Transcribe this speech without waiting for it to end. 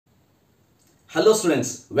Hello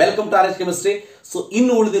students, welcome to RH chemistry. So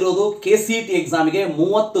ಇನ್ನು ಉಳಿದಿರೋದು Kcet ಎಕ್ಸಾಮ್ಗೆ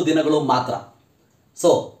 30 ದಿನಗಳು ಮಾತ್ರ. ಸೊ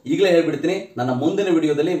ಈಗಲೇ ಹೇಳ್ಬಿಡ್ತೀನಿ, ನನ್ನ ಮುಂದಿನ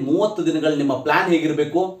ವಿಡಿಯೋದಲ್ಲಿ 30 ದಿನಗಳು ನಿಮ್ಮ ಪ್ಲಾನ್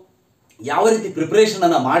ಹೇಗಿರಬೇಕು, ಯಾವ ರೀತಿ ಪ್ರಿಪರೇಷನ್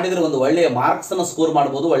ಅನ್ನು ಮಾಡಿದರೆ ಒಂದು ಒಳ್ಳೆಯ ಮಾರ್ಕ್ಸ್ ಅನ್ನು ಸ್ಕೋರ್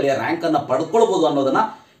ಮಾಡಬಹುದು, ಒಳ್ಳೆಯ ರ್ಯಾಂಕ್ ಅನ್ನು ಪಡ್ಕೊಳ್ಬಹುದು ಅನ್ನೋದನ್ನ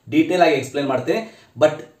ಡೀಟೇಲ್ ಆಗಿ ಎಕ್ಸ್ಪ್ಲೈನ್ ಮಾಡ್ತೀನಿ.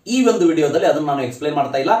 ಬಟ್ ಈ ಒಂದು ವಿಡಿಯೋದಲ್ಲಿ ಅದನ್ನು ನಾನು ಎಕ್ಸ್ಪ್ಲೈನ್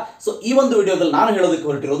ಮಾಡ್ತಾ ಇಲ್ಲ. ಸೊ ಈ ಒಂದು ವಿಡಿಯೋದಲ್ಲಿ ನಾನು ಹೇಳೋದಕ್ಕೆ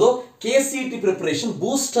ಹೊರಟಿರೋದು Kcet ಪ್ರಿಪರೇಷನ್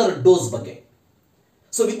ಬೂಸ್ಟರ್ ಡೋಸ್ ಬಗ್ಗೆ.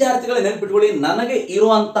 ಸೊ ವಿದ್ಯಾರ್ಥಿಗಳೇ ನೆನಪಿಟ್ಕೊಳ್ಳಿ, ನನಗೆ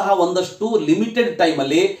ಇರುವಂತಹ ಒಂದಷ್ಟು ಲಿಮಿಟೆಡ್ ಟೈಮ್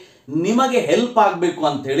ಅಲ್ಲಿ ನಿಮಗೆ ಹೆಲ್ಪ್ ಆಗಬೇಕು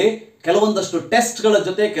ಅಂತ ಹೇಳಿ ಕೆಲವೊಂದಷ್ಟು ಟೆಸ್ಟ್ಗಳ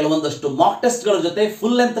ಜೊತೆ, ಕೆಲವೊಂದಷ್ಟು ಮಾಕ್ ಟೆಸ್ಟ್ಗಳ ಜೊತೆ,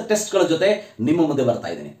 ಫುಲ್ ಲೆಂತ್ ಟೆಸ್ಟ್ಗಳ ಜೊತೆ ನಿಮ್ಮ ಮುಂದೆ ಬರ್ತಾ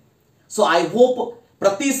ಇದ್ದೀನಿ. ಸೊ ಐ ಹೋಪ್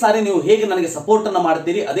ಪ್ರತಿ ಸಾರಿ ನೀವು ಹೇಗೆ ನನಗೆ ಸಪೋರ್ಟ್ ಅನ್ನ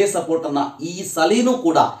ಮಾಡ್ತೀರಿ, ಅದೇ ಸಪೋರ್ಟ್ ಅನ್ನ ಈ ಸಲಿನೂ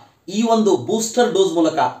ಕೂಡ ಈ ಒಂದು ಬೂಸ್ಟರ್ ಡೋಸ್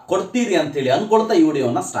ಮೂಲಕ ಕೊಡ್ತೀರಿ ಅಂತ ಹೇಳಿ ಅನ್ಕೊಳ್ತಾ ಈ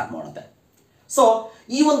ವಿಡಿಯೋನ ಸ್ಟಾರ್ಟ್ ಮಾಡುತ್ತೆ. ಸೊ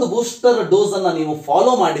ಈ ಒಂದು ಬೂಸ್ಟರ್ ಡೋಸ್ ಅನ್ನ ನೀವು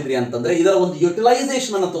ಫಾಲೋ ಮಾಡಿದ್ರಿ ಅಂತಂದ್ರೆ, ಇದರ ಒಂದು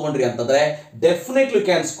ಯುಟಿಲೈಸೇಷನ್ ಅನ್ನು ತಗೊಂಡ್ರಿ ಅಂತಂದ್ರೆ definitely you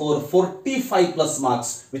can score 45+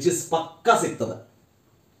 marks, which is ಪಕ್ಕಾ ಸಿಗ್ತದೆ.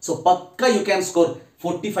 ಸೊ ಪಕ್ಕಾ you can score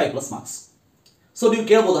 45+ marks. So ನೀವು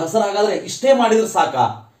ಕೇಳ್ಬೋದು, ಸರ್ ಹಾಗಾದ್ರೆ ಇಷ್ಟೇ ಮಾಡಿದ್ರೆ ಸಾಕಾ?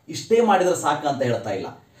 ಇಷ್ಟೇ ಮಾಡಿದ್ರೆ ಸಾಕ ಅಂತ ಹೇಳ್ತಾ ಇಲ್ಲ.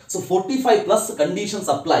 So 45+ conditions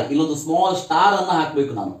apply. ಇಲ್ಲೊಂದು ಸ್ಮಾಲ್ ಸ್ಟಾರ್ ಅನ್ನ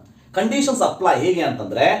ಹಾಕಬೇಕು ನಾನು. ಕಂಡೀಷನ್ಸ್ ಅಪ್ಲೈ ಹೇಗೆ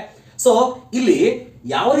ಅಂತಂದ್ರೆ, ಸೊ ಇಲ್ಲಿ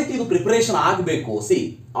ಯಾವ ರೀತಿ ಇದು ಪ್ರಿಪರೇಷನ್ ಆಗಬೇಕು. ಸಿ,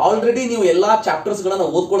 ಆಲ್ರೆಡಿ ನೀವು ಎಲ್ಲಾ ಚಾಪ್ಟರ್ಸ್ ಗಳನ್ನ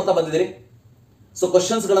ಓದ್ಕೊಳ್ತಾ ಬಂದಿದ್ದೀರಿ. ಸೊ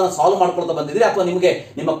ಕ್ವಶನ್ಸ್ ಗಳನ್ನ ಸಾಲ್ವ್ ಮಾಡ್ಕೊಳ್ತಾ ಬಂದಿದ್ದೀರಿ, ಅಥವಾ ನಿಮಗೆ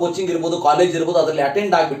ನಿಮ್ಮ ಕೋಚಿಂಗ್ ಇರ್ಬೋದು, ಕಾಲೇಜ್ ಇರ್ಬೋದು, ಅದರಲ್ಲಿ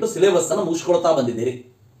ಅಟೆಂಡ್ ಆಗಿಬಿಟ್ಟು ಸಿಲೆಬಸ್ ಅನ್ನು ಮುಗಿಸ್ಕೊಳ್ತಾ ಬಂದಿದ್ದೀರಿ.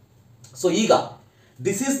 ಸೊ ಈಗ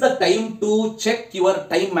this is the time to check your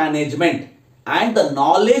time management and the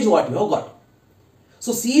knowledge what you have got.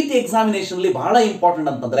 So CET examination ಅಲ್ಲಿ ಬಹಳ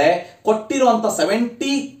ಇಂಪಾರ್ಟೆಂಟ್ ಅಂತಂದ್ರೆ, ಕೊಟ್ಟಿರುವಂತ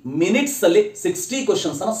 70 ಮಿನಿಟ್ಸ್ ಅಲ್ಲಿ 60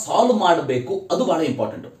 ಕ್ವಶನ್ಸ್ ಅನ್ನ ಸಾಲ್ವ್ ಮಾಡಬೇಕು. ಅದು ಬಹಳ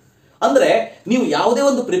ಇಂಪಾರ್ಟೆಂಟ್. ಅಂದ್ರೆ ನೀವು ಯಾವುದೇ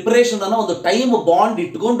ಒಂದು ಪ್ರಿಪರೇಷನ್ ಅನ್ನ ಒಂದು ಟೈಮ್ ಬಾಂಡ್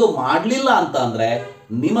ಇಟ್ಕೊಂಡು ಮಾಡಲಿಲ್ಲ ಅಂತ ಅಂದ್ರೆ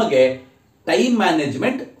ನಿಮಗೆ ಟೈಮ್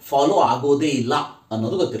ಮ್ಯಾನೇಜ್ಮೆಂಟ್ ಫಾಲೋ ಆಗೋದೇ ಇಲ್ಲ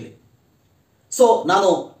ಅನ್ನೋದು ಗೊತ್ತಿರಲಿ. ಸೊ ನಾನು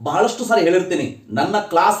ಬಹಳಷ್ಟು ಸಾರಿ ಹೇಳಿರ್ತೀನಿ, ನನ್ನ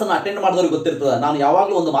ಕ್ಲಾಸ್ ಅನ್ನು ಅಟೆಂಡ್ ಮಾಡಿದವ್ರಿಗೆ ಗೊತ್ತಿರ್ತದೆ, ನಾನು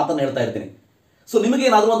ಯಾವಾಗಲೂ ಒಂದು ಮಾತನ್ನು ಹೇಳ್ತಾ ಇರ್ತೀನಿ. ಸೊ ನಿಮಗೆ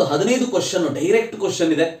ಏನಾದರೂ ಒಂದು 15 ಕ್ವಶನ್ ಡೈರೆಕ್ಟ್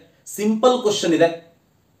ಕ್ವಶನ್ ಇದೆ, ಸಿಂಪಲ್ ಕ್ವಶನ್ ಇದೆ.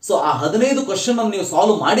 ಸೊ ಆ 15 ಕ್ವಶನ್ ಅನ್ನು ನೀವು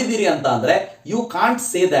ಸಾಲ್ವ್ ಮಾಡಿದ್ದೀರಿ ಅಂತ ಅಂದ್ರೆ you can't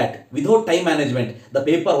say that without time management the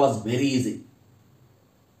paper was very easy.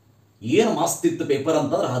 ಏನು ಮಸ್ತ್ ಇತ್ತು ಪೇಪರ್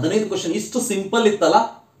ಅಂತಂದ್ರೆ 15 ಕ್ವಶನ್ ಇಷ್ಟು ಸಿಂಪಲ್ ಇತ್ತಲ್ಲ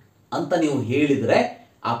ಅಂತ ನೀವು ಹೇಳಿದ್ರೆ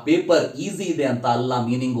ಆ ಪೇಪರ್ ಈಸಿ ಇದೆ ಅಂತ ಅಲ್ಲ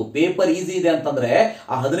ಮೀನಿಂಗು. ಪೇಪರ್ ಈಸಿ ಇದೆ ಅಂತಂದ್ರೆ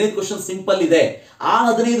ಆ 15 ಕ್ವಶನ್ ಸಿಂಪಲ್ ಇದೆ. ಆ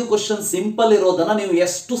 15 ಕ್ವಶನ್ ಸಿಂಪಲ್ ಇರೋದನ್ನ ನೀವು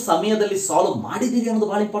ಎಷ್ಟು ಸಮಯದಲ್ಲಿ ಸಾಲ್ವ್ ಮಾಡಿದ್ದೀರಿ ಅನ್ನೋದು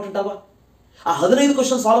ಬಹಳ ಇಂಪಾರ್ಟೆಂಟ್ ಅಲ್ವಾ. ಆ 15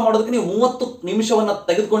 ಕ್ವಶನ್ ಸಾಲ್ವ್ ಮಾಡೋದಕ್ಕೆ ನೀವು 30 ನಿಮಿಷವನ್ನ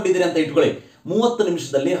ತೆಗೆದುಕೊಂಡಿದ್ದೀರಿ ಅಂತ ಇಟ್ಕೊಳ್ಳಿ. 30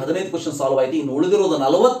 ನಿಮಿಷದಲ್ಲಿ 15 ಕ್ವಶನ್ ಸಾಲ್ವ್ ಆಯ್ತು. ಇನ್ನು ಉಳಿದಿರೋದು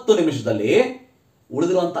 40 ನಿಮಿಷದಲ್ಲಿ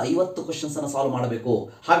ಉಳಿದಿರುವಂತ 50 ಕ್ವಶನ್ಸ್ ಅನ್ನ ಸಾಲ್ವ್ ಮಾಡಬೇಕು.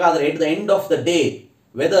 ಹಾಗಾದ್ರೆ at the end of the day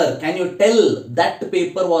whether can you tell that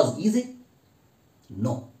paper was easy?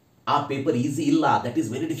 No, ಆ ಪೇಪರ್ ಈಸಿ ಇಲ್ಲ. That is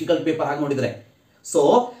very difficult paper ಆಗಿ ನೋಡಿದ್ರೆ. ಸೊ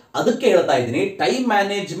ಅದಕ್ಕೆ ಹೇಳ್ತಾ ಇದ್ದೀನಿ, ಟೈಮ್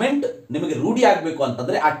ಮ್ಯಾನೇಜ್ಮೆಂಟ್ ನಿಮಗೆ ರೂಢಿ ಆಗಬೇಕು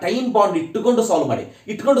ಅಂತಂದ್ರೆ ಆ ಟೈಮ್ ಬಾಂಡ್ ಇಟ್ಟುಕೊಂಡು ಸಾಲ್ವ್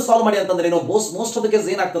ಮಾಡಿ ಅಂತಂದ್ರೆ ಏನೋ ಮೋಸ್ಟ್ ಆಫ್ ದ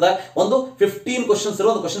ಕೇಸ್ ಏನಾಗ್ತದೆ, ಒಂದು 15 ಕ್ವಶನ್ಸ್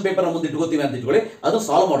ಇರೋ ಒಂದು ಕ್ವಶನ್ ಪೇಪರ್ ಮುಂದೆ ಇಟ್ಕೋತೀವಿ ಅಂತ ಇಟ್ಕೊಳ್ಳಿ, ಅದನ್ನು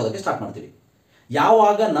ಸಾಲ್ವ್ ಮಾಡೋದಕ್ಕೆ ಸ್ಟಾರ್ಟ್ ಮಾಡ್ತೀವಿ.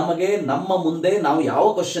 ಯಾವಾಗ ನಮಗೆ ನಮ್ಮ ಮುಂದೆ ನಾವು ಯಾವ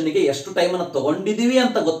ಕ್ವಶನ್ಗೆ ಎಷ್ಟು ಟೈಮ್ ಅನ್ನು ತಗೊಂಡಿದೀವಿ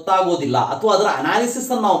ಅಂತ ಗೊತ್ತಾಗೋದಿಲ್ಲ, ಅಥವಾ ಅದರ ಅನಾಲಿಸಿಸ್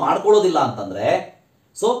ಅನ್ನು ನಾವು ಮಾಡ್ಕೊಳ್ಳೋದಿಲ್ಲ ಅಂತಂದ್ರೆ,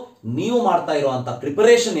 ಸೊ ನೀವು ಮಾಡ್ತಾ ಇರುವಂತ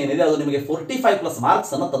ಪ್ರಿಪರೇಷನ್ ಏನಿದೆ ಅದು ನಿಮಗೆ 45+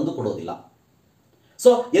 ಮಾರ್ಕ್ಸ್ ಅನ್ನು ತಂದು ಕೊಡೋದಿಲ್ಲ. ಸೊ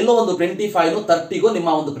ಎಲ್ಲೋ ಒಂದು 25 30 ನಿಮ್ಮ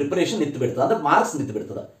ಒಂದು ಪ್ರಿಪರೇಷನ್ ನಿಂತು ಬಿಡ್ತದೆ, ಅಂದ್ರೆ ಮಾರ್ಕ್ಸ್ ನಿಂತು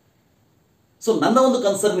ಬಿಡ್ತದೆ. ಸೊ ನನ್ನ ಒಂದು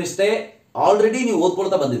ಕನ್ಸರ್ನ್ ಇಷ್ಟೇ, ಆಲ್ರೆಡಿ ನೀವು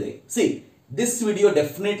ಓದ್ಕೊಳ್ತಾ ಬಂದಿದ್ದೀರಿ. C, this video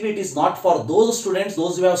definitely it is not for those students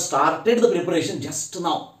those who have started the preparation just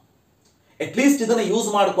now. At least ಇದನ್ನ ಯೂಸ್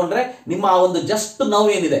ಮಾಡಿಕೊಂಡ್ರೆ ನಿಮ್ಮ ಆ ಒಂದು ಜಸ್ಟ್ ನೌ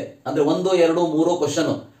ಏನಿದೆ ಅಂದ್ರೆ 1 2 3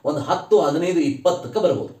 ಕ್ವಶನ್ ಒಂದು 10 15 20ಕ್ಕೆ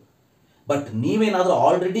ಬರಬಹುದು. ಬಟ್ ನೀವೇನಾದ್ರೂ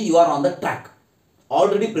already you are on the track,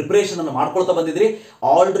 already preparation ಅನ್ನು ಮಾಡ್ಕೊಳ್ತಾ ಬಂದಿದ್ರಿ,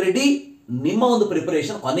 ಆಲ್ರೆಡಿ ನಿಮ್ಮ ಒಂದು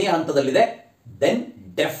ಪ್ರಿಪರೇಷನ್ ಕೊನೆಯ ಹಂತದಲ್ಲಿದೆ, then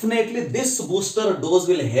definitely this booster dose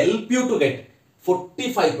will help you to get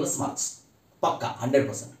 45+ marks ಪಕ್ಕ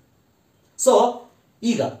 100%. ಸೊ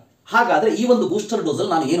ಈಗ ಹಾಗಾದ್ರೆ ಈ ಒಂದು ಬೂಸ್ಟರ್ ಡೋಸ್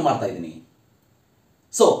ಅಲ್ಲಿ ನಾನು ಏನು ಮಾಡ್ತಾ ಇದ್ದೀನಿ?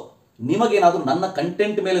 ಸೊ ನಿಮಗೇನಾದ್ರೂ ನನ್ನ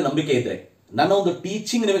ಕಂಟೆಂಟ್ ಮೇಲೆ ನಂಬಿಕೆ ಇದ್ರೆ, ನನ್ನ ಒಂದು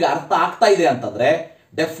ಟೀಚಿಂಗ್ ನಿಮಗೆ ಅರ್ಥ ಆಗ್ತಾ ಇದೆ ಅಂತಂದ್ರೆ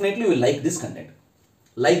definitely will like this content,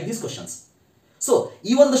 like these questions. So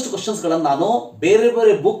ಈ ಒಂದಷ್ಟು ಕ್ವಶನ್ಸ್ ಗಳನ್ನು ನಾನು ಬೇರೆ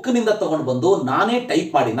ಬೇರೆ ಬುಕ್ ನಿಂದ ತಗೊಂಡು ಬಂದು ನಾನೇ ಟೈಪ್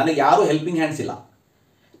ಮಾಡಿ, ನನಗೆ ಯಾರು ಹೆಲ್ಪಿಂಗ್ ಹ್ಯಾಂಡ್ಸ್ ಇಲ್ಲ.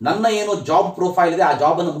 ನನ್ನ ಏನು ಜಾಬ್ ಪ್ರೊಫೈಲ್ ಇದೆ ಆ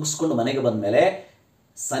ಜಾಬ್ ಅನ್ನು ಮುಗಿಸ್ಕೊಂಡು ಮನೆಗೆ ಬಂದ ಮೇಲೆ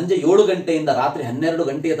ಸಂಜೆ 7 ಗಂಟೆಯಿಂದ ರಾತ್ರಿ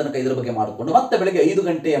 12 ಗಂಟೆಯ ತನಕ ಇದರ ಬಗ್ಗೆ ಮಾಡಿಕೊಂಡು, ಮತ್ತೆ ಬೆಳಗ್ಗೆ 5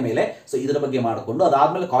 ಗಂಟೆಯ ಮೇಲೆ ಸೊ ಇದರ ಬಗ್ಗೆ ಮಾಡಿಕೊಂಡು,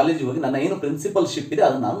 ಅದಾದ್ಮೇಲೆ ಕಾಲೇಜಿಗೆ ಹೋಗಿ ನನ್ನ ಏನು ಪ್ರಿನ್ಸಿಪಲ್ಶಿಪ್ ಇದೆ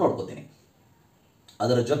ಅದನ್ನು ನಾನು ನೋಡ್ಕೋತೀನಿ.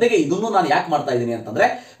 ಅದರ ಜೊತೆಗೆ ಇದನ್ನು ನಾನು ಯಾಕೆ ಮಾಡ್ತಾ ಇದ್ದೀನಿ ಅಂತಂದ್ರೆ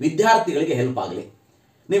ವಿದ್ಯಾರ್ಥಿಗಳಿಗೆ ಹೆಲ್ಪ್ ಆಗಲಿ.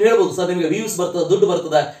 ನೀವು ಹೇಳ್ಬೋದು, ಸರ್ ನಿಮಗೆ ವ್ಯೂಸ್ ಬರ್ತದೆ, ದುಡ್ಡು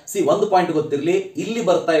ಬರ್ತದೆ. ಸಿ, ಒಂದು ಪಾಯಿಂಟ್ ಗೊತ್ತಿರಲಿ, ಇಲ್ಲಿ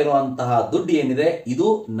ಬರ್ತಾ ಇರುವಂತಹ ದುಡ್ಡು ಏನಿದೆ ಇದು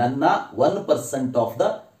ನನ್ನ 1% of the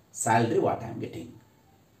salary what I am getting.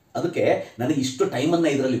 ಅದಕ್ಕೆ ನನಗೆ ಇಷ್ಟು ಟೈಮನ್ನು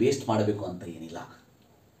ಇದರಲ್ಲಿ ವೇಸ್ಟ್ ಮಾಡಬೇಕು ಅಂತ ಏನಿಲ್ಲ,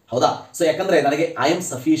 ಹೌದಾ? ಸೊ ಯಾಕಂದ್ರೆ ನನಗೆ I am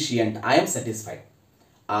sufficient, I am satisfied.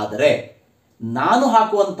 ಆದರೆ ನಾನು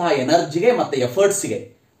ಹಾಕುವಂತಹ ಎನರ್ಜಿಗೆ ಮತ್ತು ಎಫರ್ಟ್ಸ್ಗೆ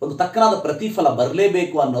ಒಂದು ತಕ್ಕನಾದ ಪ್ರತಿಫಲ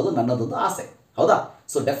ಬರಲೇಬೇಕು ಅನ್ನೋದು ನನ್ನದೊಂದು ಆಸೆ. ಹೌದಾ?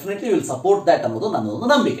 So definitely will support that ಅನ್ನೋದು ನನ್ನದೊಂದು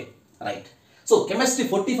ನಂಬಿಕೆ. ರೈಟ್. ಸೊ ಕೆಮಿಸ್ಟ್ರಿ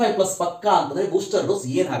 45+ ಪಕ್ಕ ಅಂತಂದರೆ ಬೂಸ್ಟರ್ ಡೋಸ್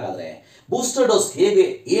ಏನು? ಹಾಗಾದರೆ ಬೂಸ್ಟರ್ ಡೋಸ್ ಹೇಗೆ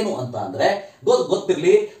ಏನು ಅಂತ ಅಂದರೆ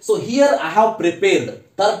ಗೊತ್ತಿರಲಿ. So here I have prepared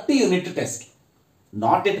 30 unit test.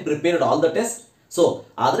 Not it prepared all the test. So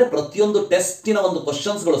ಆದರೆ ಪ್ರತಿಯೊಂದು ಟೆಸ್ಟಿನ ಒಂದು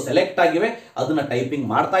ಕ್ವಶನ್ಸ್ಗಳು ಸೆಲೆಕ್ಟ್ ಆಗಿವೆ, ಅದನ್ನು ಟೈಪಿಂಗ್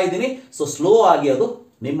ಮಾಡ್ತಾ ಇದ್ದೀನಿ. ಸೊ ಸ್ಲೋ ಆಗಿ ಅದು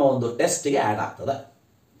ನಿಮ್ಮ ಒಂದು ಟೆಸ್ಟ್ಗೆ ಆ್ಯಡ್ ಆಗ್ತದೆ.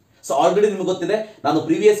 ಸೊ ಆಲ್ರೆಡಿ ನಿಮ್ಗೆ ಗೊತ್ತಿದೆ, ನಾನು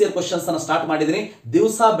ಪ್ರೀವಿಯಸ್ ಇಯರ್ ಕ್ವಶನ್ಸ್ ಅನ್ನು ಸ್ಟಾರ್ಟ್ ಮಾಡಿದ್ದೀನಿ.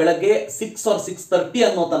 ದಿವಸ ಬೆಳಗ್ಗೆ 6 or 6:30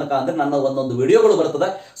 ಅನ್ನೋ ತನಕ ಅಂದರೆ ನನ್ನ ಒಂದೊಂದು ವಿಡಿಯೋಗಳು ಬರ್ತದೆ.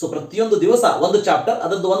 ಸೊ ಪ್ರತಿಯೊಂದು ದಿವಸ ಒಂದು ಚಾಪ್ಟರ್,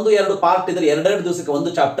 ಅದರದ್ದು 1-2 ಪಾರ್ಟ್ ಇದ್ರೆ 2 ದಿವಸಕ್ಕೆ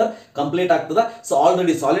ಒಂದು ಚಾಪ್ಟರ್ ಕಂಪ್ಲೀಟ್ ಆಗ್ತದೆ. So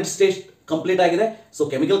already solid state complete ಆಗಿದೆ. ಸೊ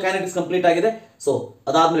ಕೆಮಿಕಲ್ ಕೈನೆಟಿಕ್ಸ್ ಕಂಪ್ಲೀಟ್ ಆಗಿದೆ. ಸೊ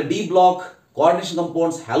ಅದಾದ್ಮೇಲೆ ಡಿ ಬ್ಲಾಕ್, ಕೋಆರ್ಡಿನೇಷನ್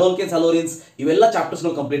ಕಂಪೌಂಡ್ಸ್, ಹ್ಯಾಲೋಲ್ಕೇನ್ಸ್, ಹ್ಯಾಲೋರಿನ್ಸ್ ಇವೆಲ್ಲ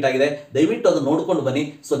ಚಾಪ್ಟರ್ಸ್ಗಳು ಕಂಪ್ಲೀಟ್ ಆಗಿದೆ. ದಯವಿಟ್ಟು ಅದನ್ನು ನೋಡ್ಕೊಂಡು ಬನ್ನಿ.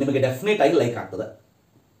 ಸೊ ನಿಮಗೆ ಡೆಫಿನೆಟ್ ಆಗಿ ಲೈಕ್ ಆಗ್ತದೆ.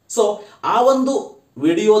 ಸೊ ಆ ಒಂದು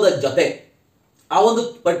ವಿಡಿಯೋದ ಜೊತೆ ಆ ಒಂದು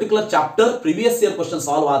particular chapter previous year question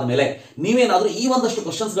solve ಆದಮೇಲೆ ನೀವೇನಾದರೂ ಈ ಒಂದಷ್ಟು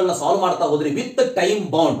ಕ್ವಶನ್ಸ್ಗಳನ್ನ ಸಾಲ್ವ್ ಮಾಡ್ತಾ ಹೋದ್ರಿ with time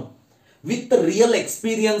bound, with real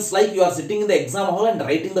experience, like you are sitting in the exam hall and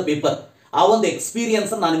writing the paper, ಆ ಒಂದು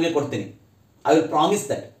ಎಕ್ಸ್ಪೀರಿಯನ್ಸ್ ನಾನು ನಿಮಗೆ ಕೊಡ್ತೀನಿ. I will promise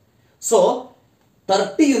that. So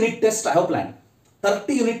 30 unit test I have plan.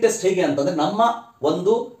 30 unit test ಹೇಗೆ ಅಂತಂದ್ರೆ, ನಮ್ಮ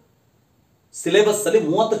ಒಂದು syllabus ಅಲ್ಲಿ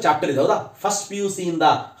 30 ಚಾಪ್ಟರ್ ಇದೆ. ಹೌದಾ? ಫಸ್ಟ್ PUC ಇಂದ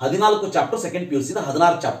 14 ಚಾಪ್ಟರ್, ಸೆಕೆಂಡ್ PUC ಇಂದ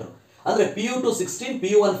 16 ಚಾಪ್ಟರ್. ಅಂದ್ರೆ PU2 16,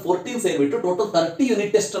 PU1 14 ಸೇರಿಬಿಟ್ಟು total 30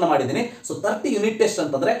 unit test ಅನ್ನು ಮಾಡಿದ್ದೀನಿ. ಸೊ 30 ಯೂನಿಟ್ ಟೆಸ್ಟ್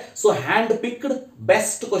ಅಂತಂದ್ರೆ, so hand picked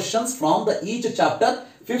best questions from the each chapter.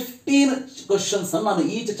 15 questions ಅನ್ನು ನಾನು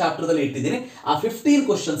ಈಚ್ ಚಾಪ್ಟರ್ ದಲ್ಲಿ ಇಟ್ಟಿದ್ದೀನಿ. ಆ 15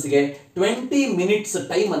 ಕ್ವಶನ್ಸ್ಗೆ 20 ಮಿನಿಟ್ಸ್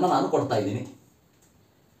ಟೈಮ್ ಅನ್ನು ನಾನು ಕೊಡ್ತಾ ಇದ್ದೀನಿ.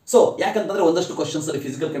 ಸೊ ಯಾಕಂತಂದ್ರೆ ಒಂದಷ್ಟು ಕ್ವಶನ್ಸ್ ಅಲ್ಲಿ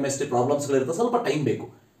ಫಿಸಿಕಲ್ ಕೆಮಿಸ್ಟ್ರಿ ಪ್ರಾಬ್ಲಮ್ಸ್ ಇರುತ್ತೆ, ಸ್ವಲ್ಪ ಟೈಮ್ ಬೇಕು.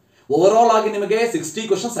 ಓವರ್ ಆಲ್ ಆಗಿ ನಿಮಗೆ 60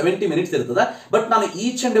 ಕ್ವಶನ್ 70 ಮಿನಿಟ್ಸ್ ಇರ್ತದೆ. ಬಟ್ ನಾನು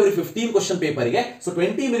ಈಚ್ ಅಂಡ್ ಎವ್ರಿ 15 ಕ್ವಶನ್ ಪೇಪರ್ಗೆ ಸೊ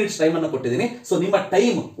 20 ಮಿನಿಟ್ಸ್ ಟೈಮ್ ಅನ್ನು ಕೊಟ್ಟಿದ್ದೀನಿ. ಸೊ ನಿಮ್ಮ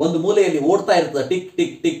ಟೈಮ್ ಒಂದು ಮೂಲೆಯಲ್ಲಿ ಓಡ್ತಾ ಇರ್ತದೆ, ಟಿಕ್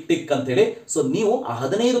ಟಿಕ್ ಟಿಕ್ ಟಿಕ್ ಅಂತ ಹೇಳಿ. ಸೊ ನೀವು ಆ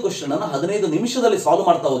 15 ಕ್ವಶನ್ ಅನ್ನು 15 ನಿಮಿಷದಲ್ಲಿ ಸಾಲ್ವ್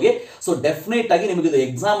ಮಾಡ್ತಾ ಹೋಗಿ. ಸೊ ಡೆಫಿನೆಟ್ ಆಗಿ ನಿಮಗೆ ಇದು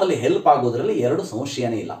ಎಕ್ಸಾಮ್ ಅಲ್ಲಿ ಹೆಲ್ಪ್ ಆಗೋದ್ರಲ್ಲಿ ಎರಡು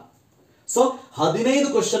ಸಂಶಯನೇ ಇಲ್ಲ. So 15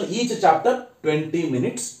 question each chapter, 20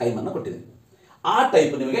 minutes time ಅನ್ನು ಕೊಟ್ಟಿದ್ದೀನಿ. ಆ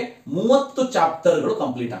ಟೈಪ್ ನಿಮಗೆ 30 ಚಾಪ್ಟರ್ಗಳು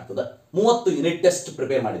ಕಂಪ್ಲೀಟ್ ಆಗ್ತದೆ. 30 ಯೂನಿಟ್ ಟೆಸ್ಟ್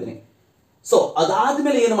ಪ್ರಿಪೇರ್ ಮಾಡಿದ್ದೀನಿ. ಸೊ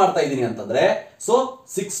ಅದಾದ್ಮೇಲೆ ಏನು ಮಾಡ್ತಾ ಇದ್ದೀನಿ ಅಂತಂದ್ರೆ, so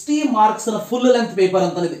 60 marks full length paper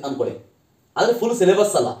ಅಂತ ಅನ್ಕೊಳ್ಳಿ. ಆದ್ರೆ ಫುಲ್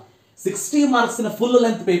ಸಿಲೆಬಸ್ ಅಲ್ಲ, 60 ಮಾರ್ಕ್ಸ್ ಫುಲ್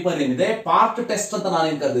ಲೆಂತ್ ಪೇಪರ್ ಏನಿದೆ, ಪಾರ್ಟ್ ಟೆಸ್ಟ್ ಅಂತ ನಾನು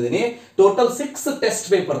ಏನ್ ಕರೆದಿದ್ದೀನಿ. ಟೋಟಲ್ 6 ಟೆಸ್ಟ್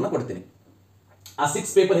ಪೇಪರ್ ನ ಕೊಡ್ತೀನಿ. ಆ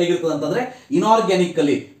 6 ಪೇಪರ್ ಹೇಗಿರ್ತದೆ ಅಂತಂದ್ರೆ, ಇನ್ಆರ್ಗ್ಯಾನಿಕ್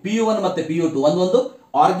ಅಲ್ಲಿ PU1 ಮತ್ತೆ PU2 ಒಂದೊಂದು,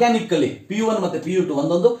 ಆರ್ಗ್ಯಾನಿಕ್ ಅಲ್ಲಿ PU1 ಮತ್ತೆ PU2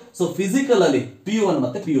 ಒಂದೊಂದು, ಸೊ ಫಿಸಿಕಲ್ ಅಲ್ಲಿ PU1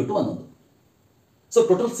 ಮತ್ತೆ PU2 ಒಂದೊಂದು. ಸೊ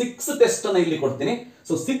ಟೋಟಲ್ 6 ಟೆಸ್ಟ್ ಅನ್ನ ಇಲ್ಲಿ ಕೊಡ್ತೀನಿ.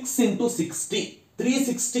 ಸೊ 6 into 60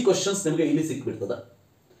 360 ಕ್ವಶನ್ಸ್ ನಿಮಗೆ ಇಲ್ಲಿ ಸಿಕ್ಬಿಡ್ತದೆ.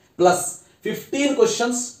 Plus 15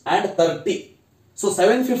 questions and 30, so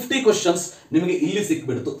 750 questions ನಿಮಗೆ ಇಲ್ಲಿ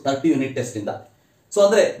ಸಿಕ್ಬಿಡ್ತು 30 ಯೂನಿಟ್ ಟೆಸ್ಟ್ ಇಂದ. ಸೊ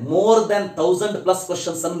ಅಂದ್ರೆ ಮೋರ್ ದನ್ 1000+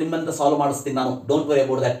 ಕ್ವಶನ್ಸ್ ಅನ್ನು ನಿಮ್ಮಂತ ಸಾಲ್ವ್ ಮಾಡಿಸ್ತೀನಿ ನಾನು. Don't worry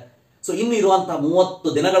about that. So ಇನ್ನು ಇರುವಂತಹ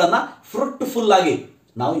 30 ದಿನಗಳನ್ನ ಫ್ರೂಟ್ಫುಲ್ ಆಗಿ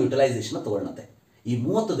ನಾವು ಯುಟಿಲೈಸೇಷನ್ ತಗೊಳ್ಳಂತೆ. ಈ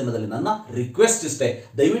 30 ದಿನದಲ್ಲಿ ನನ್ನ ರಿಕ್ವೆಸ್ಟ್ ಇಷ್ಟೇ,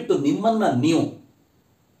 ದಯವಿಟ್ಟು ನಿಮ್ಮನ್ನ ನೀವು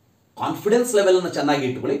ಕಾನ್ಫಿಡೆನ್ಸ್ ಲೆವೆಲ್ ಅನ್ನು ಚೆನ್ನಾಗಿ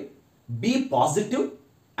ಇಟ್ಕೊಳ್ಳಿ. B positive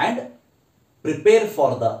and prepare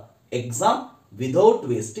for the exam without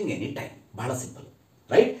wasting any time. ಬಹಳ ಸಿಂಪಲ್,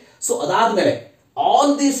 ರೈಟ್? ಸೊ ಅದಾದ್ಮೇಲೆ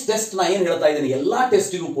ಆಲ್ ದೀಸ್ ಟೆಸ್ಟ್ ನಾ ಏನು ಹೇಳ್ತಾ ಇದ್ದೀನಿ, ಎಲ್ಲಾ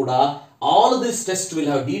ಟೆಸ್ಟಿಗೂ ಕೂಡ all this test will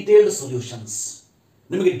have detailed solutions.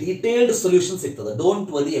 ನಿಮಗೆ ಡೀಟೇಲ್ಡ್ ಸೊಲ್ಯೂಷನ್ ಸಿಗ್ತದೆ. Don't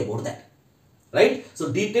worry about that, right? So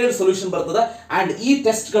detailed solution ಬರ್ತದೆ. ಅಂಡ್ ಈ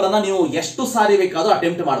ಟೆಸ್ಟ್ ಗಳನ್ನ ನೀವು ಎಷ್ಟು ಸಾರಿ ಬೇಕಾದ್ರೂ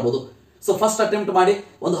ಅಟೆಂಪ್ಟ್ ಮಾಡಬಹುದು. ಸೊ ಫಸ್ಟ್ ಅಟೆಂಪ್ಟ್ ಮಾಡಿ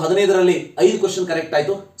ಒಂದು 15ರಲ್ಲಿ 5 ಕ್ವಶನ್ ಕರೆಕ್ಟ್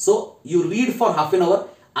ಆಯ್ತು. So you read for half an hour,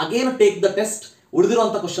 again take the test.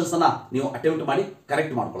 ಉಳಿದಿರುವಂಥ questions ಅನ್ನ ನೀವು ಅಟೆಂಪ್ಟ್ ಮಾಡಿ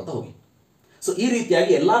ಕರೆಕ್ಟ್ ಮಾಡ್ಕೊಳ್ತಾ ಹೋಗಿ. ಸೊ ಈ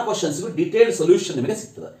ರೀತಿಯಾಗಿ ಎಲ್ಲಾ ಕ್ವಶನ್ಸ್ಗೂ ಡೀಟೇಲ್ಡ್ ಸೊಲ್ಯೂಷನ್ ನಿಮಗೆ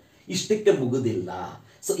ಸಿಗ್ತದೆ. ಇಷ್ಟಕ್ಕೆ ಮುಗುದಿಲ್ಲ.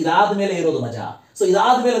 ಸೊ ಇದಾದ ಮೇಲೆ ಇರೋದು ಮಜಾ. ಸೊ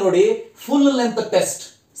ಇದಾದ ಮೇಲೆ ನೋಡಿ, full length test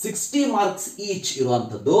 60 marks each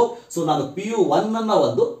ಇರುವಂತದ್ದು. ಸೊ ನಾನು PU1 ಅನ್ನ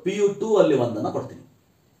ಒಂದು, PU2 ಅಲ್ಲಿ ಒಂದನ್ನ ಕೊಡ್ತೀನಿ.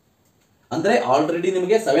 ಅಂದ್ರೆ ಆಲ್ರೆಡಿ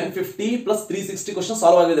ನಿಮಗೆ 750 ಪ್ಲಸ್ 360 ಕ್ವಶನ್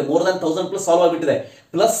ಸಾಲ್ವ್ ಆಗಿದೆ. ಮೋರ್ ದನ್ 1000+ ಸಾಲ್ವ್ ಆಗಿಬಿಟ್ಟಿದೆ.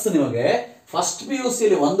 ಪ್ಲಸ್ ನಿಮಗೆ ಫಸ್ಟ್ PUC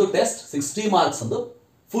ಅಲ್ಲಿ ಒಂದು ಟೆಸ್ಟ್ 60 ಮಾರ್ಕ್ಸ್ ಒಂದು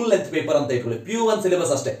ಫುಲ್ ಲೆಂತ್ ಪೇಪರ್ ಅಂತ ಇಟ್ಕೊಳ್ಳಿ. PU1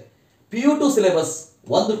 ಸಿಲೆಬಸ್ ಅಷ್ಟೇ. PU2 ಸಿಲೆಬಸ್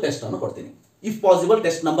ಒಂದು ಟೆಸ್ಟ್ ಅನ್ನು ಕೊಡ್ತೀನಿ. ಇಫ್ ಪಾಸಿಬಲ್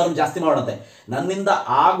ಟೆಸ್ಟ್ ನಂಬರ್ ಜಾಸ್ತಿ ಮಾಡೋಣಂತೆ. ನನ್ನಿಂದ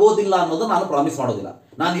ಆಗೋದಿಲ್ಲ ಅನ್ನೋದು ನಾನು ಪ್ರಾಮಿಸ್ ಮಾಡೋದಿಲ್ಲ.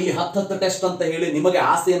 ನಾನು ಇಲ್ಲಿ 10 ಟೆಸ್ಟ್ ಅಂತ ಹೇಳಿ ನಿಮಗೆ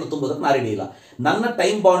ಆಸೆಯನ್ನು ತುಂಬುವುದಕ್ಕೆ ನಾನು ರೆಡಿ ಇಲ್ಲ. ನನ್ನ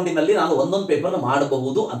ಟೈಮ್ ಬೌಂಡಿನಲ್ಲಿ ನಾನು ಒಂದೊಂದು ಪೇಪರ್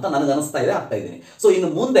ಮಾಡಬಹುದು ಅಂತ ನನಗೆ ಅನಿಸ್ತಾ ಇದೆ, ಆಗ್ತಾ ಇದ್ದೀನಿ. ಸೊ ಇನ್ನು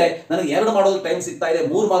ಮುಂದೆ ನನಗೆ 2 ಮಾಡೋದಕ್ಕೆ ಟೈಮ್ ಸಿಗ್ತಾ ಇದೆ,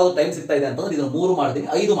 3 ಮಾಡೋದಕ್ಕೆ ಟೈಮ್ ಸಿಗ್ತಾ ಇದೆ ಅಂತಂದ್ರೆ ಇದನ್ನು 3 ಮಾಡ್ತೀನಿ,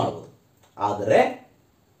 5 ಮಾಡಬಹುದು. ಆದರೆ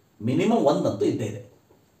ಮಿನಿಮಮ್ ಒಂದಂತೂ ಇದ್ದೇ ಇದೆ.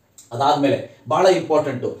 ಅದಾದ್ಮೇಲೆ ಬಹಳ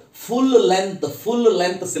important, full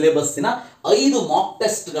length ಸಿಲೆಬಸ್ಸಿನ 5 mock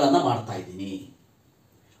test ಗಳನ್ನ ಮಾಡ್ತಾ ಇದ್ದೀನಿ.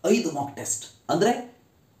 5 ಮಾಕ್ ಟೆಸ್ಟ್ ಅಂದ್ರೆ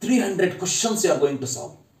 300 questions you are going to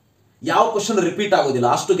solve. ಯಾವ ಕ್ವಶನ್ ರಿಪೀಟ್ ಆಗೋದಿಲ್ಲ,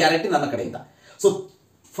 ಅಷ್ಟು ಗ್ಯಾರಂಟಿ ನನ್ನ ಕಡೆಯಿಂದ. ಸೊ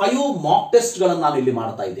 5 ಮಾಕ್ ಟೆಸ್ಟ್ ಗಳನ್ನು ನಾನು ಇಲ್ಲಿ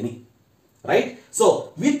ಮಾಡ್ತಾ ಇದ್ದೀನಿ. Right. So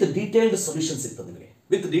with detailed solution ಸಿಗ್ತದೆ ನಿಮಗೆ,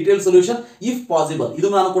 with detailed solution if possible. ಇದು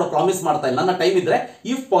ನಾನು ಕೂಡ ಪ್ರಾಮಿಸ್ ಮಾಡ್ತಾ ಇಲ್ಲ, ನನ್ನ ಟೈಮ್ ಇದ್ರೆ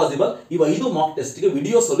ಇಫ್ ಪಾಸಿಬಲ್ ಇವ 5 ಮಾಕ್ ಟೆಸ್ಟ್ಗೆ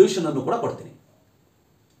ವಿಡಿಯೋ ಸೊಲ್ಯೂಷನ್ ಅನ್ನು ಕೂಡ ಕೊಡ್ತೀನಿ,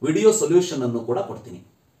 ವಿಡಿಯೋ ಸೊಲ್ಯೂಷನ್ ಅನ್ನು ಕೂಡ ಕೊಡ್ತೀನಿ.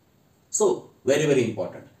 So very very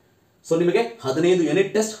important. So ನಿಮಗೆ 15 unit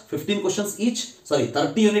test 15 questions each, sorry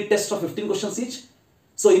 30 unit test of 15 questions each.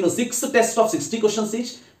 So ಇನ್ನು 6 test of 60 questions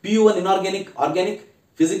each. PU1 inorganic organic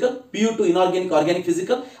physical, PU2 inorganic organic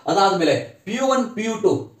physical, ಅದಾದ್ಮೇಲೆ PU1 PU2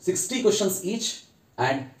 60 questions each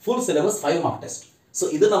and full syllabus 5 mark test. So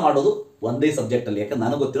ಇದನ್ನ ಮಾಡೋದು ಒಂದೇ subject ಅಲ್ಲಿ, ಯಾಕಂದ್ರೆ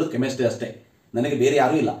ನನಗೆ ಗೊತ್ತಿರೋದು chemistry ಅಷ್ಟೇ, ನನಗೆ ಬೇರೆ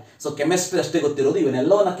ಯಾರೂ ಇಲ್ಲ. ಸೊ ಕೆಮಿಸ್ಟ್ರಿ ಅಷ್ಟೇ ಗೊತ್ತಿರೋದು,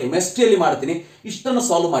 ಇವನ್ನೆಲ್ಲವನ್ನ ಕೆಮಿಸ್ಟ್ರಿಯಲ್ಲಿ ಮಾಡ್ತೀನಿ. ಇಷ್ಟನ್ನು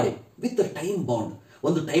ಸಾಲ್ವ್ ಮಾಡಿ ವಿತ್ ಟೈಮ್ ಬೌಂಡ್,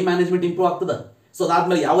 ಒಂದು ಟೈಮ್ ಮ್ಯಾನೇಜ್ಮೆಂಟ್ ಇಂಪ್ರೂವ್ ಆಗ್ತದೆ. ಸೊ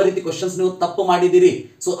ಅದಾದ್ಮೇಲೆ ಯಾವ ರೀತಿ ಕ್ವಶನ್ಸ್ ನೀವು ತಪ್ಪು ಮಾಡಿದ್ದೀರಿ,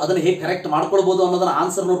 ಸೊ ಅದನ್ನು ಹೇಗೆ ಕರೆಕ್ಟ್ ಮಾಡ್ಕೊಳ್ಬಹುದು ಅನ್ನೋದನ್ನ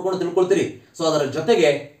ಆನ್ಸರ್ ನೋಡ್ಕೊಂಡು ತಿಳ್ಕೊಳ್ತೀರಿ. ಸೊ ಅದರ ಜೊತೆಗೆ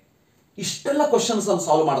ಇಷ್ಟೆಲ್ಲ ಕ್ವಶನ್ಸ್ ಅನ್ನು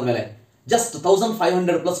ಸಾಲ್ವ್ ಮಾಡಿದ್ಮೇಲೆ ಜಸ್ಟ್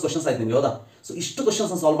 1500 ಪ್ಲಸ್ ಕ್ವಶನ್ಸ್ ಆಯ್ತು ನಿಮ್ಗೆ, ಹೌದಾ? ಸೊ ಇಷ್ಟು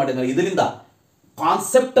ಕ್ವಶನ್ಸ್ ಸಾಲ್ವ್ ಮಾಡಿದ್ಮೇಲೆ ಇದರಿಂದ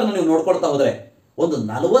ಕಾನ್ಸೆಪ್ಟ್ ಅನ್ನು ನೀವು ನೋಡ್ಕೊಳ್ತಾ ಹೋದ್ರೆ ಒಂದು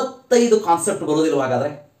 45 ಕಾನ್ಸೆಪ್ಟ್ ಬರೋದಿಲ್ಲ.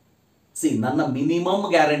 ಹಾಗಾದ್ರೆ ನನ್ನ ಮಿನಿಮಮ್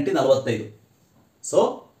ಗ್ಯಾರಂಟಿ 45. ಸೊ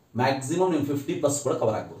ಮ್ಯಾಕ್ಸಿಮಮ್ ನೀವು 50 ಪ್ಲಸ್ ಕೂಡ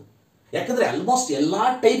ಕವರ್ ಆಗ್ಬೋದು, ಯಾಕಂದ್ರೆ ಆಲ್ಮೋಸ್ಟ್ ಎಲ್ಲಾ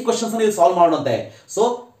ಟೈಪ್ ಕ್ವಶನ್ಸ್ ನೀವು ಸಾಲ್ವ್ ಮಾಡೋಂತೆ. ಸೊ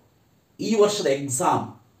ಈ ವರ್ಷದ ಎಕ್ಸಾಮ್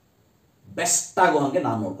ಬೆಸ್ಟ್ ಆಗೋ ಹಾಗೆ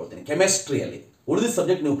ನಾನು ನೋಡ್ಕೊಳ್ತೀನಿ. ಕೆಮಿಸ್ಟ್ರಿಯಲ್ಲಿ ಉಳಿದ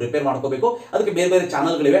ಸಬ್ಜೆಕ್ಟ್ ನೀವು ಪ್ರಿಪೇರ್ ಮಾಡ್ಕೋಬೇಕು, ಅದಕ್ಕೆ ಬೇರೆ ಬೇರೆ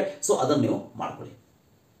ಚಾನಲ್ಗಳಿವೆ, ಸೊ ಅದನ್ನು ನೀವು ಮಾಡ್ಕೊಳ್ಳಿ.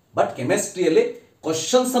 ಬಟ್ ಕೆಮಿಸ್ಟ್ರಿಯಲ್ಲಿ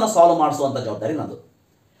ಕ್ವಶನ್ಸ್ ಅನ್ನು ಸಾಲ್ವ್ ಮಾಡಿಸುವಂತ ಜವಾಬ್ದಾರಿ ನಂದು.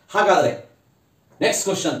 ಹಾಗಾದ್ರೆ ನೆಕ್ಸ್ಟ್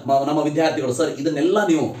ಕ್ವಶನ್, ನಮ್ಮ ವಿದ್ಯಾರ್ಥಿಗಳು, ಸರ್ ಇದನ್ನೆಲ್ಲ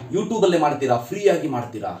ನೀವು ಯೂಟ್ಯೂಬ್ ಅಲ್ಲೇ ಮಾಡ್ತೀರಾ, ಫ್ರೀ ಆಗಿ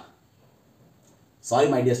ಮಾಡ್ತೀರಾ? ಸಾರಿ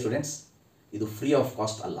ಮೈ ಡಿಯರ್ ಸ್ಟೂಡೆಂಟ್ಸ್, ಇದು ಫ್ರೀ ಆಫ್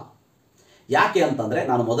ಕಾಸ್ಟ್ ಅಲ್ಲ. ಯಾಕೆ ಅಂತಂದ್ರೆ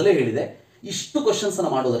ನಾನು ಮೊದಲೇ ಹೇಳಿದೆ, ಇಷ್ಟು ಕ್ವಶನ್ಸ್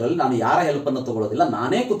ಅನ್ನು ಮಾಡೋದರಲ್ಲಿ ನಾನು ಯಾರ ಹೆಲ್ಪ್ ಅನ್ನು ತಗೊಳ್ಳೋದಿಲ್ಲ,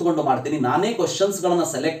 ನಾನೇ ಕುತ್ಕೊಂಡು ಮಾಡ್ತೀನಿ, ನಾನೇ ಕ್ವಶನ್ಸ್ ಗಳನ್ನ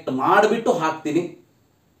ಸೆಲೆಕ್ಟ್ ಮಾಡಿಬಿಟ್ಟು ಹಾಕ್ತೀನಿ.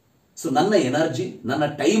 ಸೊ ನನ್ನ ಎನರ್ಜಿ, ನನ್ನ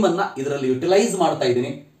ಟೈಮ್ ಅನ್ನ ಇದರಲ್ಲಿ ಯುಟಿಲೈಸ್ ಮಾಡ್ತಾ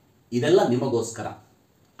ಇದ್ದೀನಿ. ಇದೆಲ್ಲ ನಿಮಗೋಸ್ಕರ.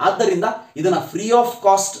 ಆದ್ದರಿಂದ ಇದನ್ನ ಫ್ರೀ ಆಫ್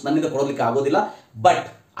ಕಾಸ್ಟ್ ನನ್ನಿಂದ ಕೊಡಲಿಕ್ಕೆ ಆಗೋದಿಲ್ಲ. But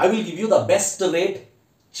I will give you the best rate,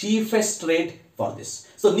 chiefest rate for this.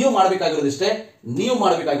 So ನೀವು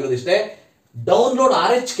ಮಾಡಬೇಕಾಗಿರೋದಿಷ್ಟೇ, download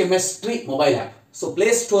RH chemistry mobile app. So play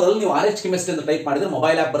store ಅಲ್ಲಿ ನೀವು RH ಕೆಮಿಸ್ಟ್ರಿ ಅಂತ ಟೈಪ್ ಮಾಡಿದ್ರೆ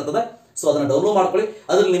ಮೊಬೈಲ್ ಆ್ಯಪ್ ಬರ್ತದೆ. ಸೊ ಅದನ್ನು ಡೌನ್ಲೋಡ್ ಮಾಡ್ಕೊಳ್ಳಿ,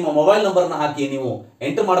 ಅದರಲ್ಲಿ ನಿಮ್ಮ ಮೊಬೈಲ್ ನಂಬರ್ನ ಹಾಕಿ ನೀವು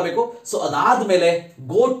ಎಂಟರ್ ಮಾಡಬೇಕು. ಸೊ ಅದಾದ್ಮೇಲೆ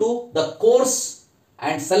go to the course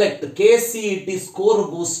and select KCET score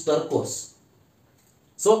booster course.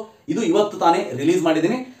 So ಇದು ಇವತ್ತು ತಾನೇ ರಿಲೀಸ್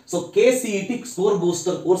ಮಾಡಿದ್ದೀನಿ. So KCET score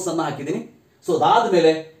booster course ಅನ್ನು ಹಾಕಿದ್ದೀನಿ. ಸೊ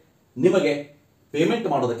ಅದಾದ್ಮೇಲೆ ನಿಮಗೆ ಪೇಮೆಂಟ್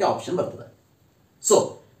ಮಾಡೋದಕ್ಕೆ ಆಪ್ಷನ್ ಬರ್ತದೆ. ಸೊ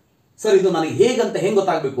ಸರ್ ಇದು ನನಗೆ ಹೆಂಗೆ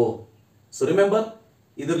ಗೊತ್ತಾಗಬೇಕು? ಸೊ ರಿಮೆಂಬರ್,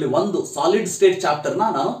 ಇದರಲ್ಲಿ ಒಂದು ಸಾಲಿಡ್ ಸ್ಟೇಟ್ ಚಾಪ್ಟರ್ನ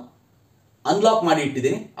ನಾನು ಅನ್ಲಾಕ್ ಮಾಡಿ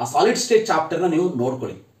ಇಟ್ಟಿದ್ದೀನಿ. ಆ ಸಾಲಿಡ್ ಸ್ಟೇಟ್ ಚಾಪ್ಟರ್ನ ನೀವು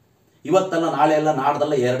ನೋಡ್ಕೊಳ್ಳಿ. ಇವತ್ತಲ್ಲ, ನಾಳೆ ಅಲ್ಲ,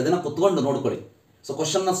 ನಾಡ್ದಲ್ಲ, 2 ದಿನ ಕುತ್ಕೊಂಡು ನೋಡ್ಕೊಳ್ಳಿ. ಸೊ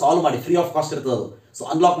ಕ್ವಶನ್ನ ಸಾಲ್ವ್ ಮಾಡಿ, ಫ್ರೀ ಆಫ್ ಕಾಸ್ಟ್ ಇರ್ತದೆ ಅದು. ಸೊ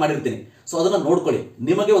ಅನ್ಲಾಕ್ ಮಾಡಿರ್ತೀನಿ. ಸೊ ಅದನ್ನು ನೋಡ್ಕೊಳ್ಳಿ,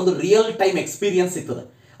 ನಿಮಗೆ ಒಂದು ರಿಯಲ್ ಟೈಮ್ ಎಕ್ಸ್ಪೀರಿಯನ್ಸ್ ಸಿಗ್ತದೆ.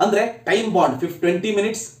 ಅಂದ್ರೆ ಟೈಮ್ ಬಾಂಡ್ 20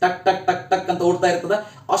 ಮಿನಿಟ್ಸ್ ಟಕ್ ಟಕ್ ಟಕ್ ಟಕ್ ಅಂತ ಓಡ್ತಾ ಇರ್ತದೆ.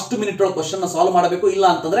 ಅಷ್ಟು ಮಿನಿಟ್ ಒಳಗೆ ಕ್ವಶನ್ ಸಾಲ್ವ್ ಮಾಡಬೇಕು, ಇಲ್ಲ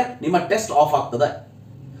ಅಂತಂದ್ರೆ ನಿಮ್ಮ ಟೆಸ್ಟ್ ಆಫ್ ಆಗ್ತದೆ.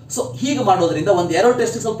 ಸೊ ಹೀಗೆ ಮಾಡೋದ್ರಿಂದ 1-2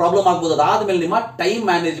 ಟೆಸ್ಟ್ ಸ್ವಲ್ಪ ಪ್ರಾಬ್ಲಮ್ ಆಗ್ಬೋದು. ಅದಾದ್ಮೇಲೆ ನಿಮ್ಮ ಟೈಮ್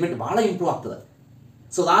ಮ್ಯಾನೇಜ್ಮೆಂಟ್ ಬಹಳ ಇಂಪ್ರೂವ್ ಆಗ್ತದೆ.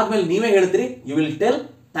 ಸೊ ಅದಾದ್ಮೇಲೆ ನೀವೇ ಹೇಳ್ತೀರಿ, you will tell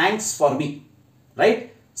thanks for me, right?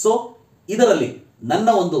 So ಇದರಲ್ಲಿ ನನ್ನ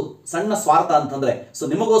ಒಂದು ಸಣ್ಣ ಸ್ವಾರ್ಥ ಅಂತಂದ್ರೆ, ಸೊ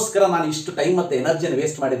ನಿಮಗೋಸ್ಕರ ನಾನು ಇಷ್ಟು ಟೈಮ್ ಮತ್ತೆ ಎನರ್ಜಿಯನ್ನು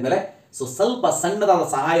ವೇಸ್ಟ್ ಮಾಡಿದ್ಮೇಲೆ ಸೊ ಸ್ವಲ್ಪ ಸಣ್ಣದಾದ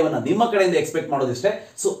ಸಹಾಯವನ್ನು ನಿಮ್ಮ ಕಡೆಯಿಂದ ಎಕ್ಸ್ಪೆಕ್ಟ್ ಮಾಡೋದಿಷ್ಟೇ.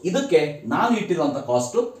 ಸೊ ಇದಕ್ಕೆ ನಾನು ಇಟ್ಟಿರುವಂತ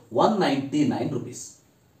ಕಾಸ್ಟ್ 199 rupees,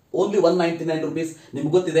 ಓನ್ಲಿ 199 rupees.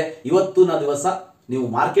 ನಿಮ್ಗೆ ಗೊತ್ತಿದೆ, ಇವತ್ತಿನ ದಿವಸ ನೀವು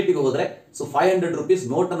ಮಾರ್ಕೆಟಿಗೆ ಹೋದ್ರೆ ಸೊ 500 rupees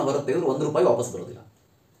ನೋಟನ್ನು ಹೊರ ತೆಗೆದ್ರೆ ₹1 ವಾಪಸ್ ಬರೋದಿಲ್ಲ.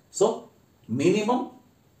 ಸೊ ಮಿನಿಮಮ್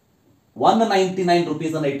 199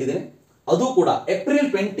 rupees ಅನ್ನು ಇಟ್ಟಿದ್ದೀನಿ. ಅದು ಕೂಡ ಏಪ್ರಿಲ್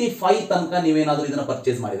 25 ತನಕ ನೀವೇನಾದರೂ ಇದನ್ನು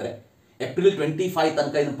ಪರ್ಚೇಸ್ ಮಾಡಿದರೆ, ಏಪ್ರಿಲ್ 25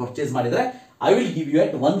 ತನಕ ಇದನ್ನು ಪರ್ಚೇಸ್ ಮಾಡಿದರೆ I will give you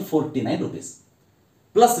at 149 rupees.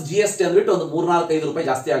 Plus GST ಅಂದ್ಬಿಟ್ಟು ಒಂದು 3-4-5 ರೂಪಾಯಿ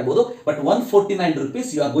ಜಾಸ್ತಿ ಆಗ್ಬೋದು. But 149 rupees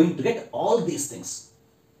you are going to get all these things.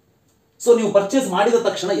 So ನೀವು ಪರ್ಚೇಸ್ ಮಾಡಿದ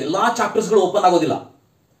ತಕ್ಷಣ ಎಲ್ಲಾ ಚಾಪ್ಟರ್ಸ್ಗಳು ಓಪನ್ ಆಗೋದಿಲ್ಲ.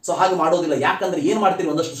 ಸೊ ಹಾಗೆ ಮಾಡೋದಿಲ್ಲ. ಯಾಕಂದ್ರೆ ಏನ್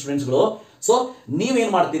ಮಾಡ್ತೀರಿ ಒಂದಷ್ಟು ಸ್ಟೂಡೆಂಟ್ಸ್ಗಳು, ಸೊ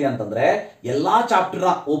ನೀವೇನ್ ಮಾಡ್ತೀರಿ ಅಂತಂದ್ರೆ ಎಲ್ಲಾ ಚಾಪ್ಟರ್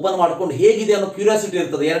ಓಪನ್ ಮಾಡ್ಕೊಂಡು ಹೇಗಿದೆ ಅನ್ನೋ ಕ್ಯೂರಿಯಾಸಿಟಿ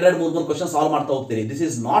ಇರ್ತದೆ, 2-3 ಕ್ವಶನ್ ಸಾಲ್ವ್ ಮಾಡ್ತಾ ಹೋಗ್ತೀರಿ. This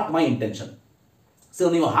is not my intention. So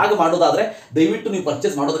ನೀವು ಹಾಗೆ ಮಾಡೋದಾದ್ರೆ ದಯವಿಟ್ಟು ನೀವು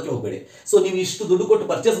ಪರ್ಚೇಸ್ ಮಾಡೋದಕ್ಕೆ ಹೋಗಬೇಡಿ. ಸೊ ನೀವು ಇಷ್ಟು ದುಡ್ಡು ಕೊಟ್ಟು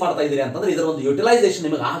ಪರ್ಚೇಸ್ ಮಾಡ್ತಾ ಇದ್ದೀರಿ ಅಂತಂದ್ರೆ ಇದರ ಒಂದು ಯುಟಿಲೈಸೇಷನ್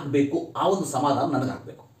ನಿಮಗೆ ಆಗಬೇಕು, ಆ ಒಂದು ಸಮಾಧಾನ ನನಗೆ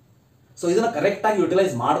ಆಗಬೇಕು. ಸೊ ಇದನ್ನ ಕರೆಕ್ಟ್ ಆಗಿ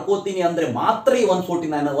ಯುಟಿಲೈಸ್ ಮಾಡ್ಕೋತೀನಿ ಅಂದ್ರೆ ಮಾತ್ರ ಈ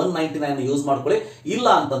 199 ಯೂಸ್ ಮಾಡ್ಕೊಳ್ಳಿ. ಇಲ್ಲ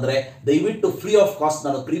ಅಂತಂದ್ರೆ ದಯವಿಟ್ಟು ಫ್ರೀ ಆಫ್ ಕಾಸ್ಟ್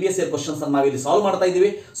ನಾನು ಪ್ರೀವಿಯಸ್ ಇಯರ್ ಕ್ವಶನ್ಸ್ ಅನ್ನು ನಾವಿಲ್ಲಿ ಸಾಲ್ವ್ ಮಾಡ್ತಾ ಇದ್ದೀವಿ.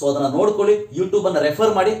 ಸೊ ಅದನ್ನ ನೋಡ್ಕೊಳ್ಳಿ, ಯೂಟ್ಯೂಬ್ ಅನ್ನ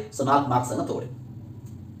ರೆಫರ್ ಮಾಡಿ. ಸೊ 4 ಮಾರ್ಕ್ಸ್ ಅನ್ನು ತಗೊಳ್ಳಿ.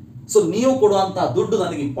 ಸೊ ನೀವು ಕೊಡುವಂತಹ ದುಡ್ಡು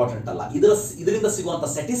ನನಗೆ ಇಂಪಾರ್ಟೆಂಟ್ ಅಲ್ಲ, ಇದರಿಂದ ಸಿಗುವಂತ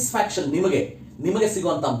ಸ್ಯಾಟಿಸ್ಫ್ಯಾಕ್ಷನ್ ನಿಮಗೆ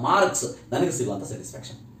ಸಿಗುವಂತ ಮಾರ್ಕ್ಸ್ ನನಗೆ ಸಿಗುವಂತ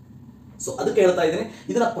ಸ್ಯಾಟಿಸ್ಫ್ಯಾಕ್ಷನ್. ಸೊ ಅದಕ್ಕೆ ಹೇಳ್ತಾ ಇದ್ದೀನಿ,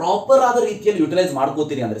 ಇದನ್ನ ಪ್ರಾಪರ್ ಆದ ರೀತಿಯಲ್ಲಿ ಯುಟಿಲೈಸ್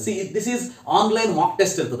ಮಾಡ್ಕೋತೀರಿ ಅಂದ್ರೆ, this is online mock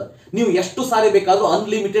test ಇರ್ತದೆ. ನೀವು ಎಷ್ಟು ಸಾರಿ ಬೇಕಾದ್ರೂ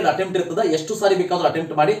ಅನ್ಲಿಮಿಟೆಡ್ ಅಟೆಂಪ್ಟ್ ಇರ್ತದೆ, ಎಷ್ಟು ಸಾರಿ ಬೇಕಾದ್ರೂ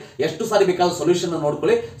ಅಟೆಂಪ್ಟ್ ಮಾಡಿ, ಎಷ್ಟು ಸಾರಿ ಬೇಕಾದ್ರೂ ಸೊಲ್ಯೂಷನ್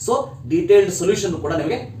ನೋಡ್ಕೊಳ್ಳಿ. ಸೊ ಡೀಟೇಲ್ಡ್ ಸೊಲ್ಯೂಷನ್ ಕೂಡ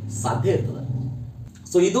ನಿಮಗೆ ಸಾಧ್ಯ ಇರ್ತದೆ.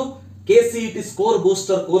 ಸೊ ಇದು KCET ಸ್ಕೋರ್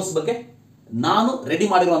ಬೂಸ್ಟರ್ ಕೋರ್ಸ್ ಬಗ್ಗೆ ನಾನು ರೆಡಿ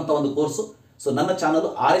ಮಾಡಿರುವಂತಹ ಒಂದು ಕೋರ್ಸು. ಸೊ ನನ್ನ ಚಾನಲ್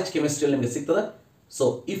RH ಕೆಮಿಸ್ಟ್ರಿಯಲ್ಲಿ ನಿಮಗೆ ಸಿಗ್ತದೆ. So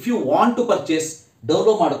if you want to purchase,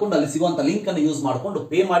 download ಮಾಡಿಕೊಂಡು ಅಲ್ಲಿ ಸಿಗುವಂಥ ಲಿಂಕನ್ನು ಯೂಸ್ ಮಾಡಿಕೊಂಡು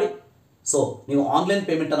ಪೇ ಮಾಡಿ. ಸೊ ನೀವು ಆನ್ಲೈನ್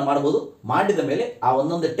ಪೇಮೆಂಟನ್ನು ಮಾಡ್ಬೋದು. ಮಾಡಿದ ಮೇಲೆ ಆ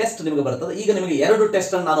ಒಂದೊಂದು ಟೆಸ್ಟ್ ನಿಮಗೆ ಬರ್ತದೆ. ಈಗ ನಿಮಗೆ 2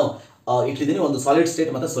 ಟೆಸ್ಟನ್ನು ನಾನು ಇಟ್ಟಿದ್ದೀನಿ, ಒಂದು ಸಾಲಿಡ್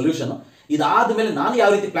ಸ್ಟೇಟ್ ಮತ್ತು ಸೊಲ್ಯೂಷನ್. ಇದಾದ ಮೇಲೆ ನಾನು ಯಾವ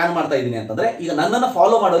ರೀತಿ ಪ್ಲಾನ್ ಮಾಡ್ತಾ ಇದ್ದೀನಿ ಅಂತಂದರೆ, ಈಗ ನನ್ನನ್ನು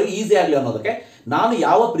ಫಾಲೋ ಮಾಡೋರಿಗೆ ಈಸಿ ಆಗಲಿ ಅನ್ನೋದಕ್ಕೆ ನಾನು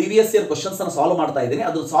ಯಾವ ಪ್ರೀವಿಯಸ್ ಇಯರ್ ಕ್ವಶನ್ಸನ್ನು ಸಾಲ್ವ್ ಮಾಡ್ತಾ ಇದ್ದೀನಿ,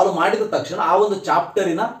 ಅದು ಸಾಲ್ವ್ ಮಾಡಿದ ತಕ್ಷಣ ಆ ಒಂದು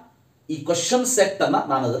ಚಾಪ್ಟರಿನ ಈ ಕ್ವಶನ್ ಸೆಟ್ಟನ್ನು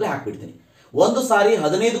ನಾನು ಅದರಲ್ಲಿ ಹಾಕಿಬಿಡ್ತೀನಿ. ಒಂದು ಸಾರಿ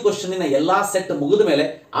 15 ಕ್ವಶನ್ನಿನ ಎಲ್ಲ ಸೆಟ್ ಮುಗಿದ ಮೇಲೆ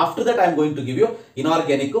after that I am going to give you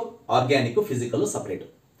inorganic, organic, physical separate.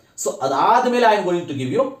 So ಅದಾದ ಮೇಲೆ I am going to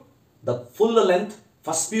give you the full length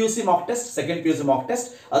first PUC mock test, second PUC mock test,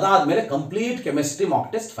 ಅದಾದಮೇಲೆ complete chemistry mock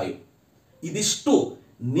test 5. ಇದಿಷ್ಟು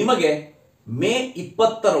ನಿಮಗೆ ಮೇ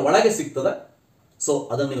 20ರ ಒಳಗೆ ಸಿಗ್ತದೆ. So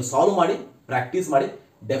ಅದನ್ನು ನೀವು solve ಮಾಡಿ, ಪ್ರಾಕ್ಟೀಸ್ ಮಾಡಿ,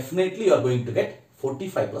 definitely you are going to get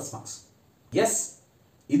 45+ marks. S,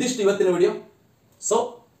 ಇದಿಷ್ಟು ಇವತ್ತಿನ ವಿಡಿಯೋ. ಸೊ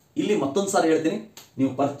ಇಲ್ಲಿ ಮತ್ತೊಂದು ಸಾರಿ ಹೇಳ್ತೀನಿ,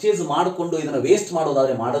 ನೀವು ಪರ್ಚೇಸ್ ಮಾಡಿಕೊಂಡು ಇದನ್ನು ವೇಸ್ಟ್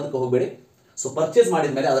ಮಾಡೋದಾದರೆ ಮಾಡೋದಕ್ಕೆ ಹೋಗಬೇಡಿ. ಸೊ ಪರ್ಚೇಸ್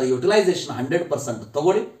ಮಾಡಿದ ಮೇಲೆ ಅದರ ಯುಟಿಲೈಸೇಷನ್ 100%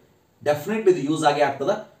 ತಗೊಳ್ಳಿ. ಡೆಫಿನೆಟ್ಲಿ ಇದು ಯೂಸ್ ಆಗೇ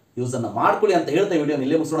ಆಗ್ತದೆ. ಯೂಸನ್ನು ಮಾಡ್ಕೊಳ್ಳಿ ಅಂತ ಹೇಳ್ತಾ ವಿಡಿಯೋ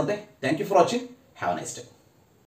ಇಲ್ಲೇ ಮುಗಿಸೋಣಂತೆ. Thank you for watching. Have a nice day.